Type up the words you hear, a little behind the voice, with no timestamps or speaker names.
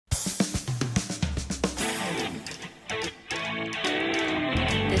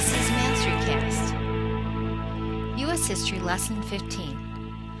History Lesson 15.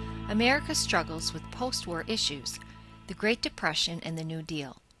 America struggles with post-war issues, the Great Depression and the New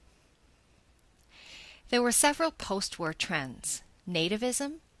Deal. There were several post-war trends: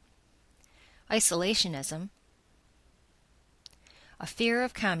 nativism, isolationism, a fear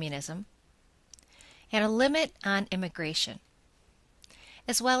of communism, and a limit on immigration,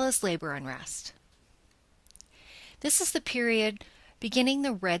 as well as labor unrest. This is the period beginning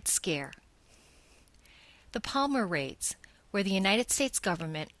the Red Scare, the Palmer raids, where the United States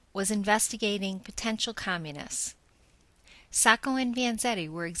government was investigating potential communists. Sacco and Vanzetti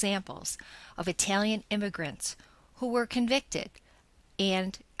were examples of Italian immigrants who were convicted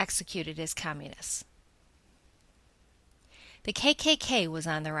and executed as communists. The KKK was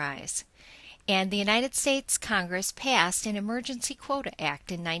on the rise, and the United States Congress passed an Emergency Quota Act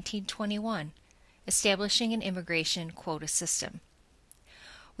in 1921, establishing an immigration quota system.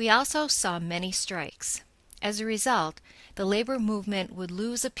 We also saw many strikes. As a result, the labor movement would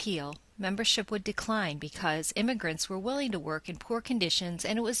lose appeal, membership would decline because immigrants were willing to work in poor conditions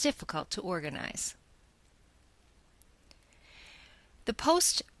and it was difficult to organize. The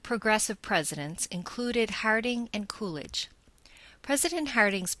post-progressive presidents included Harding and Coolidge. President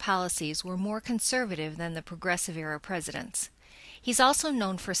Harding's policies were more conservative than the progressive-era presidents. He's also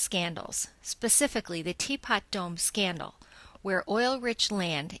known for scandals, specifically the Teapot Dome scandal, where oil-rich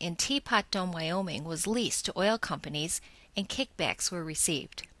land in Teapot Dome, Wyoming was leased to oil companies and kickbacks were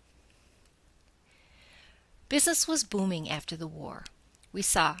received. Business was booming after the war. We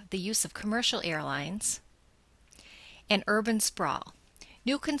saw the use of commercial airlines and urban sprawl,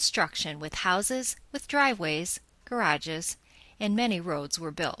 new construction with houses with driveways, garages, and many roads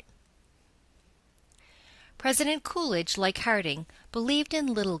were built. President Coolidge, like Harding, believed in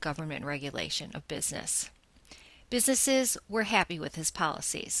little government regulation of business. Businesses were happy with his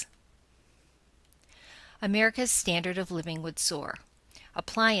policies. America's standard of living would soar.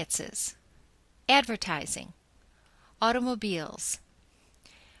 Appliances, advertising, automobiles.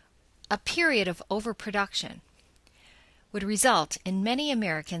 A period of overproduction would result in many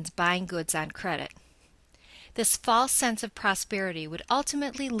Americans buying goods on credit. This false sense of prosperity would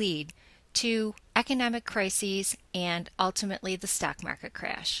ultimately lead to economic crises and ultimately the stock market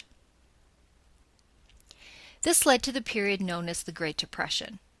crash. This led to the period known as the Great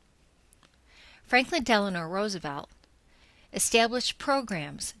Depression. Franklin Delano Roosevelt established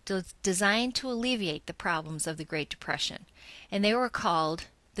programs designed to alleviate the problems of the Great Depression, and they were called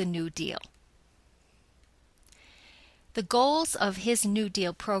the New Deal. The goals of his New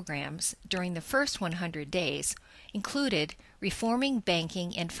Deal programs during the first 100 days included reforming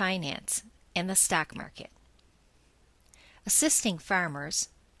banking and finance and the stock market, assisting farmers,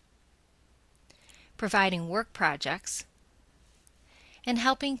 providing work projects, and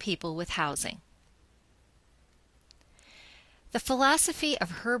helping people with housing. The philosophy of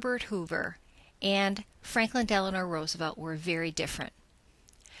Herbert Hoover and Franklin Delano Roosevelt were very different.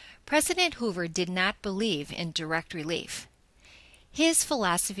 President Hoover did not believe in direct relief. His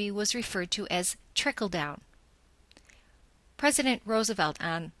philosophy was referred to as trickle-down. President Roosevelt,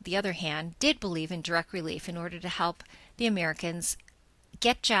 on the other hand, did believe in direct relief in order to help the Americans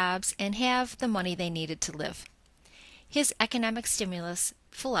get jobs and have the money they needed to live. His economic stimulus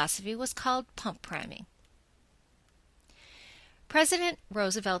philosophy was called pump priming. President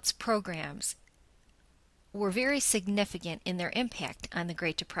Roosevelt's programs were very significant in their impact on the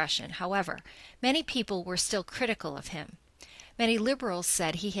Great Depression. However, many people were still critical of him. Many liberals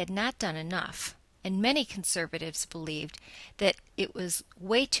said he had not done enough, and many conservatives believed that it was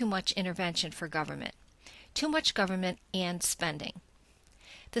way too much intervention for government, too much government and spending.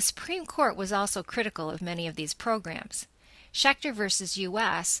 The Supreme Court was also critical of many of these programs. Schechter v.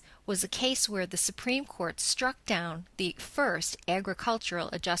 U.S. was a case where the Supreme Court struck down the first Agricultural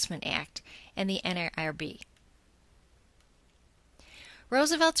Adjustment Act and the NIRB.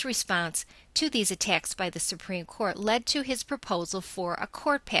 Roosevelt's response to these attacks by the Supreme Court led to his proposal for a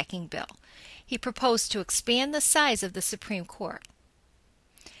court-packing bill. He proposed to expand the size of the Supreme Court.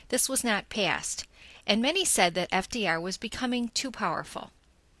 This was not passed, and many said that FDR was becoming too powerful.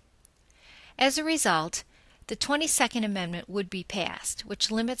 As a result, the 22nd Amendment would be passed, which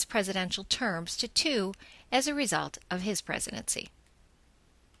limits presidential terms to 2 as a result of his presidency.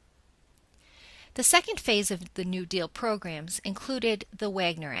 The second phase of the New Deal programs included the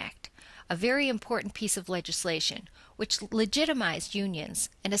Wagner Act, a very important piece of legislation which legitimized unions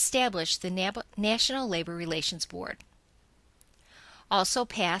and established the National Labor Relations Board. Also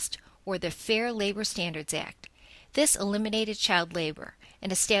passed were the Fair Labor Standards Act. This eliminated child labor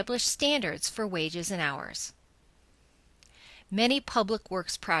and established standards for wages and hours. Many public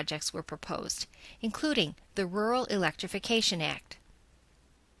works projects were proposed, including the Rural Electrification Act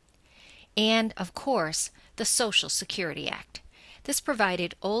and, of course, the Social Security Act. This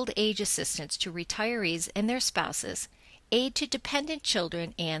provided old age assistance to retirees and their spouses, aid to dependent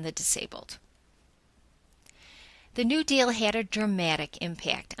children and the disabled. The New Deal had a dramatic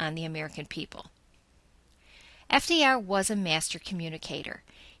impact on the American people. FDR was a master communicator.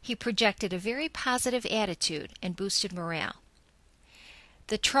 He projected a very positive attitude and boosted morale.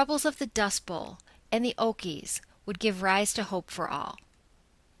 The troubles of the Dust Bowl and the Okies would give rise to hope for all.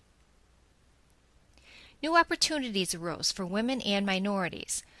 New opportunities arose for women and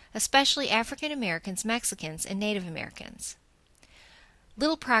minorities, especially African Americans, Mexicans, and Native Americans.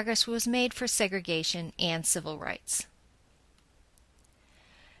 Little progress was made for segregation and civil rights.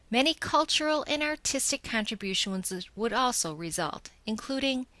 Many cultural and artistic contributions would also result,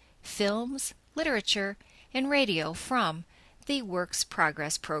 including films, literature, and radio from the Works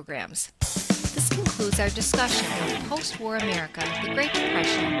Progress programs. This concludes our discussion of post-war America, the Great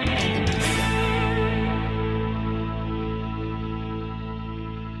Depression, and the